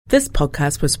This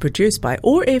podcast was produced by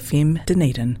OAR FM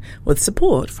Dunedin with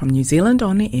support from New Zealand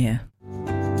On Air.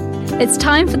 It's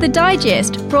time for The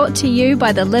Digest, brought to you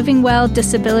by the Living Well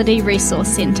Disability Resource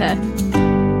Centre.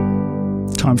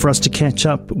 Time for us to catch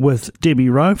up with Debbie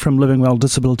Rowe from Living Well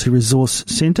Disability Resource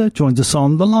Centre. Joins us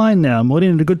on the line now.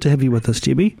 Morena, good to have you with us,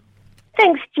 Debbie.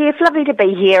 Thanks, Jeff. Lovely to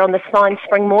be here on this fine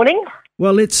spring morning.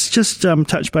 Well, let's just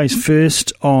touch base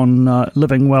first on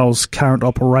Living Well's current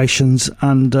operations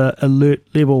under Alert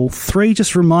Level 3.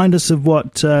 Just remind us of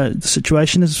what the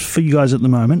situation is for you guys at the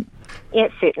moment.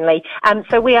 Yes, certainly.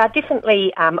 So we are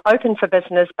definitely open for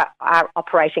business, but are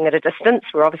operating at a distance.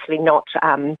 We're obviously not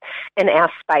in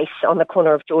our space on the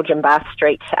corner of George and Bath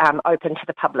Street, open to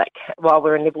the public while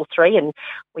we're in Level 3. And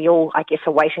we all, I guess,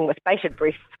 are waiting with bated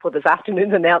breath for this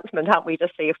afternoon's announcement, aren't we, to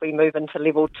see if we move into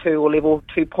Level 2 or Level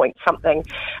 2 point something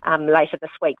later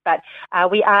this week. But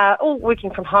we are all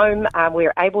working from home.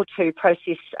 We're able to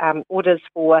process orders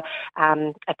for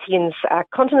Attend's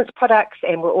continence products,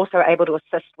 and we're also able to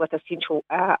assist with essential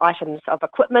items of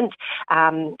equipment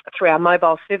through our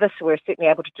mobile service. We're certainly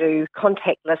able to do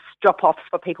contactless drop-offs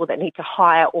for people that need to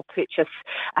hire or purchase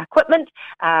equipment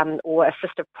or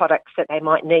assistive products that they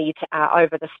might need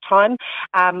over this time.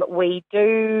 We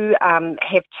do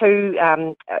have two,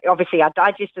 obviously our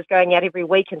digest is going out every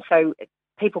week, and so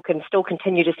people can still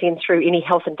continue to send through any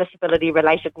health and disability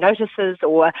related notices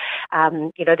or,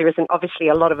 there isn't obviously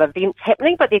a lot of events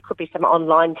happening, but there could be some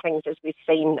online things as we've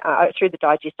seen through the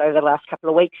digest over the last couple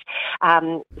of weeks.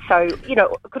 It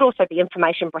could also be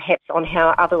information perhaps on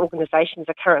how other organisations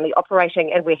are currently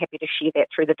operating, and we're happy to share that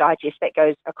through the digest. That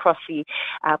goes across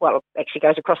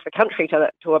goes across the country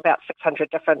to about 600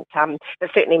 different,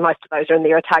 but certainly most of those are in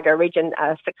the Otago region,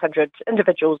 600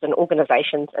 individuals and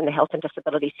organisations in the health and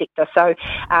disability sector. So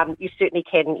you certainly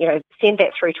can, send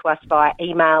that through to us via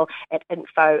email at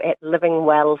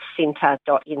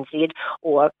info@livingwellcentre.nz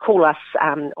or call us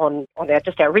on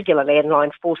our regular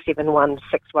landline 471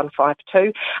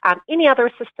 6152. Any other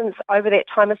assistance over that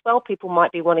time as well? People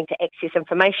might be wanting to access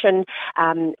information,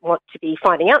 want to be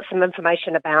finding out some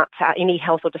information about any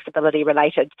health or disability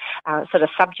related sort of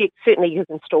subject. Certainly you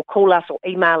can still call us or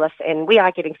email us, and we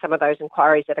are getting some of those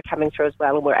inquiries that are coming through as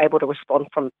well, and we're able to respond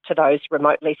to those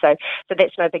remotely. So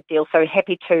that's no big deal. So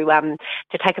happy to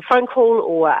take a phone call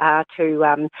or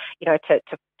to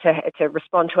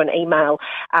respond to an email.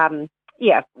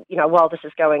 While this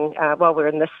is going, while we're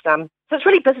in this, so it's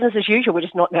really business as usual. We're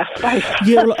just not in our space.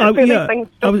 Things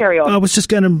still carry on. I was just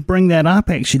going to bring that up,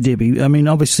 actually, Debbie. I mean,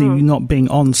 obviously, not being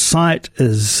on site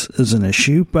is an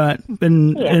issue, but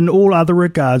in all other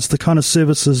regards, the kind of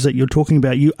services that you're talking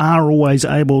about, you are always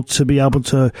able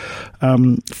to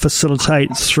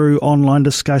facilitate through online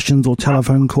discussions or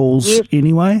telephone calls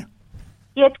anyway.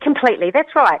 Yeah, completely.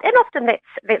 That's right. And often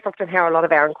that's often how a lot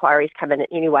of our inquiries come in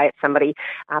anyway. It's somebody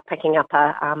picking up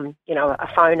a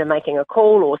phone and making a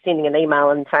call or sending an email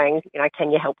and saying,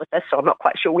 can you help with this? Or I'm not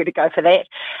quite sure where to go for that.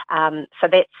 So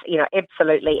that's,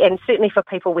 absolutely. And certainly for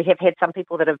people, we have had some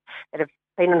people that have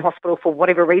been in hospital for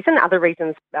whatever reason, other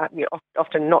reasons,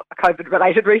 often not a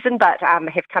COVID-related reason, but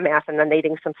have come out and are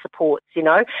needing some supports,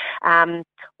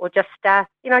 or just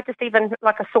even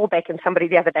like a sore back, and somebody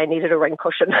the other day needed a ring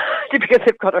cushion because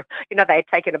they've got they had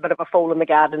taken a bit of a fall in the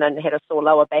garden and had a sore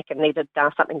lower back and needed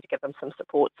something to give them some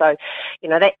support. So,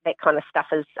 that kind of stuff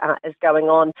is going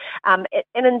on. And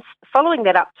in following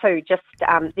that up too, just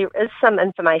there is some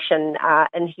information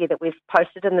in here that we've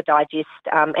posted in the digest.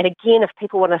 And again, if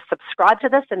people want to subscribe to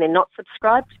this and they're not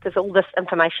subscribed, because all this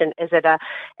information is at a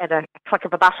click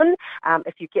of a button.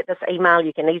 If you get this email,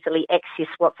 you can easily access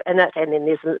what's in it, and then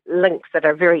there's links that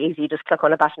are very easy. Just click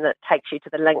on a button, it takes you to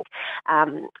the link.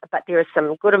 But there is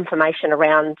some good information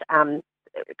around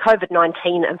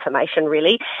COVID-19 information,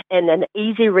 really, in an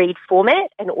easy read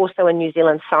format and also in New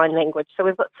Zealand Sign Language. So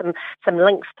we've got some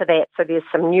links to that. So there's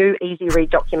some new easy read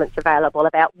documents available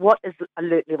about what is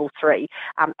Alert Level 3,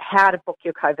 how to book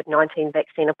your COVID-19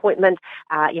 vaccine appointment,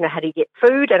 how do you get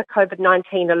food at a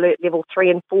COVID-19 Alert Level 3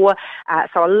 and 4.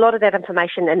 So a lot of that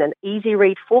information in an easy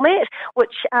read format,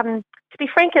 which to be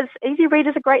frank, easy read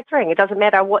is a great thing. It doesn't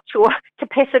matter what your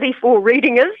capacity for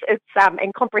reading is,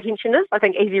 and comprehension is. I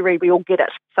think easy read, we all get it.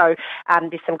 So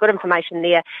there's some good information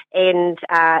there, and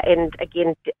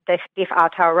again, Deaf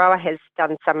Aotearoa has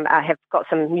done have got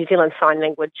some New Zealand Sign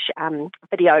Language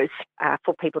videos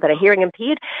for people that are hearing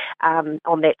impaired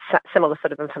on that similar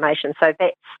sort of information. So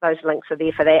those links are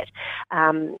there for that.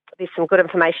 There's some good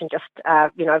information just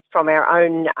from our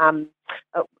own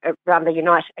around the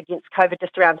Unite Against COVID,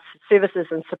 just around services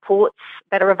and supports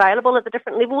that are available at the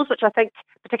different levels, which I think,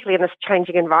 particularly in this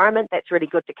changing environment, that's really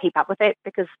good to keep up with that,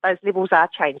 because those levels are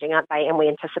changing, aren't they? And we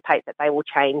anticipate that they will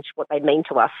change what they mean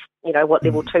to us. You know, what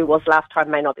level 2 was last time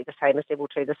may not be the same as level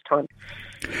 2 this time.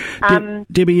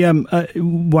 Debbie,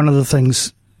 one of the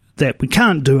things that we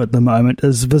can't do at the moment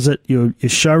is visit your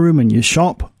showroom and your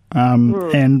shop.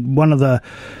 And one of the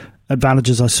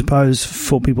advantages, I suppose,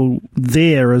 for people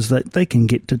there is that they can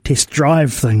get to test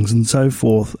drive things and so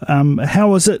forth.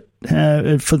 How is it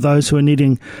for those who are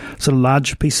needing sort of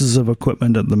large pieces of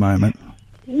equipment at the moment?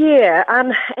 Yeah,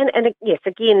 and yes,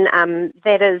 again,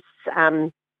 that is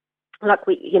like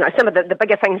some of the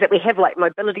bigger things that we have, like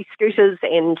mobility scooters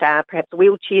and perhaps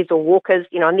wheelchairs or walkers,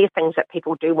 and they're things that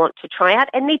people do want to try out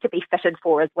and need to be fitted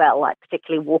for as well, like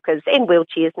particularly walkers and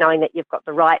wheelchairs, knowing that you've got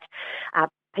the right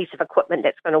piece of equipment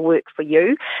that's going to work for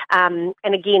you. And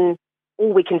again,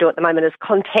 all we can do at the moment is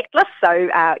contactless, so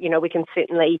we can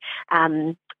certainly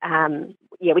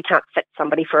we can't fit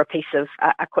somebody for a piece of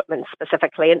equipment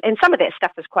specifically. And some of that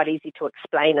stuff is quite easy to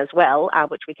explain as well,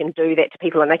 which we can do that to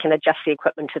people, and they can adjust the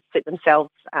equipment to suit themselves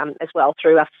as well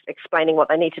through us explaining what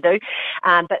they need to do.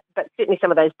 But certainly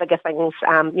some of those bigger things,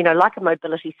 like a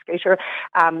mobility scooter,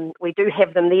 we do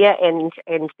have them there, and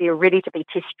they're ready to be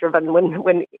test driven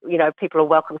when people are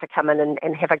welcome to come in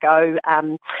and have a go.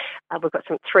 We've got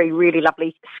 3 really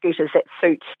lovely scooters that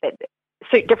suit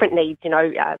different needs,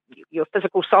 your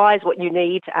physical size, what you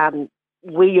need,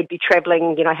 where you'd be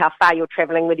travelling, how far you're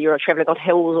travelling, whether you're travelling on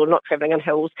hills or not travelling on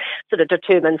hills, sort of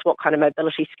determines what kind of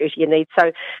mobility scooter you need.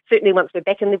 So certainly once we're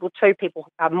back in level 2,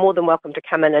 people are more than welcome to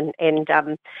come in and have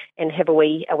a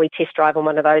wee test drive on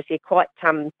one of those. They're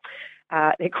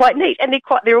quite neat, and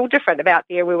they're all different. I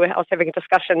was having a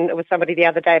discussion with somebody the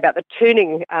other day about the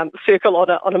turning circle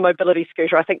on a mobility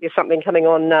scooter. I think there's something coming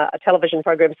on a television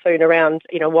program soon around,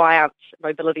 why aren't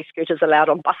mobility scooters allowed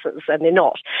on buses, and they're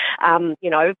not.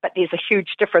 But there's a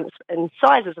huge difference in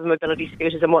sizes of mobility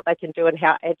scooters and what they can do and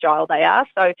how agile they are.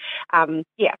 So,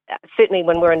 certainly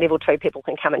when we're in level 2, people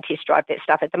can come and test drive that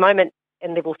stuff. At the moment,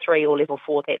 in level 3 or level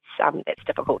 4, that's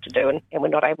difficult to do, and we're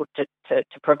not able to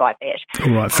provide that.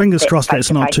 All right, fingers crossed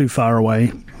that's not too far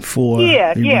away for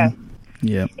everyone.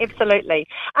 Yeah, absolutely.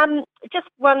 Just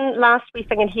one last wee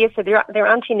thing in here. So there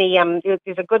aren't any.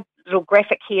 There's a good little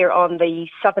graphic here on the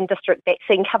Southern District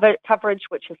vaccine coverage,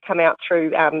 which has come out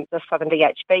through the Southern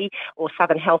DHB or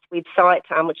Southern Health website,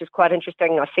 which is quite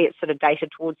interesting. I see it's sort of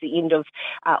dated towards the end of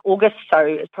August, so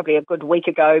it's probably a good week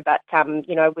ago. But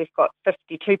we've got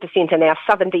 52% in our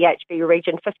Southern DHB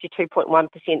region.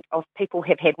 52.1% of people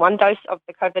have had 1 dose of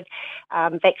the COVID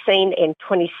vaccine, and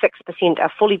 26%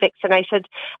 are fully vaccinated.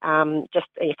 Just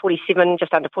 47,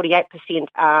 just under 48%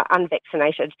 are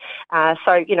unvaccinated.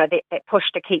 So, that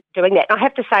push to keep doing that. And I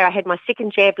have to say, I had my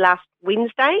second jab last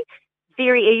Wednesday.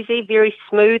 Very easy, very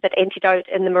smooth at Antidote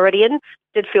in the Meridian.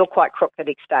 Did feel quite crook the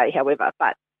next day, however,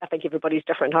 but I think everybody's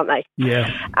different, aren't they? Yeah.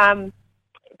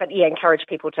 But encourage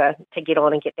people to get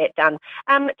on and get that done.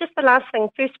 Just the last thing,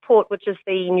 First Port, which is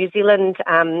the New Zealand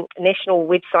national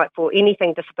website for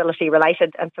anything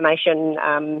disability-related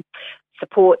information,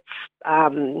 supports,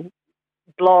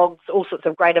 blogs, all sorts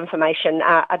of great information,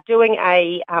 are doing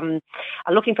are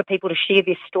looking for people to share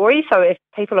their stories. So if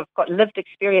people have got lived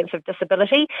experience of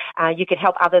disability, you could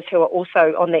help others who are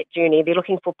also on that journey. They're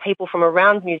looking for people from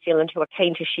around New Zealand who are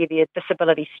keen to share their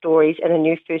disability stories in a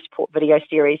new First Port video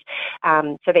series.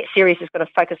 So that series is going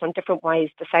to focus on different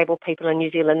ways disabled people in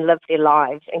New Zealand live their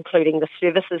lives, including the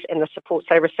services and the supports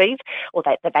they receive, or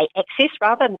that they access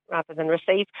rather than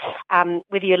receive.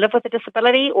 Whether you live with a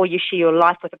disability or you share your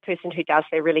life with a person who does,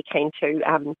 they're really keen to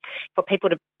for people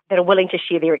that are willing to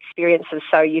share their experiences.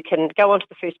 So you can go onto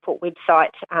the First Port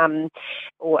website,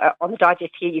 or on the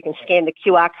digest here, you can scan the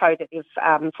QR code that there's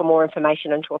for more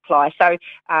information and to apply. So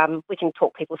we can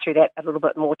talk people through that a little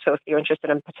bit more too if they're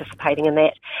interested in participating in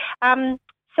that.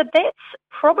 So that's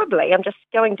probably, I'm just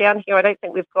going down here, I don't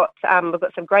think we've got some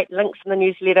great links in the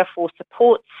newsletter for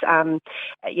supports, the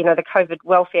COVID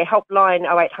welfare helpline,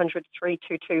 0800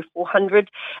 322 400,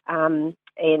 and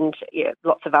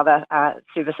lots of other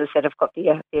services that have got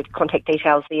their contact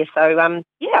details there. So,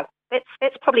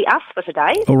 that's probably us for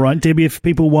today. All right, Debbie, if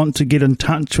people want to get in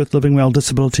touch with Living Well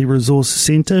Disability Resource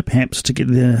Centre, perhaps to get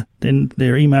their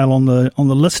email on the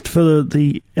list for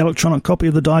the electronic copy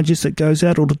of the digest that goes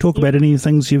out, or to talk about any of the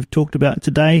things you've talked about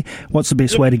today, what's the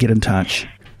best way to get in touch?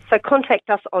 So contact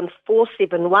us on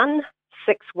 471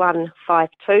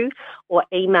 6152 or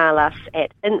email us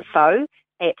at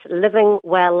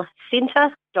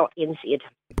info@livingwellcentre.nz.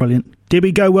 Brilliant.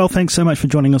 Debbie, go well. Thanks so much for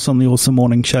joining us on the Awesome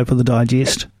Morning Show for the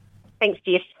Digest. Thanks,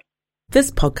 Jeff. This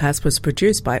podcast was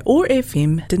produced by OAR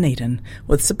FM Dunedin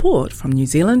with support from New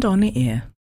Zealand On Air.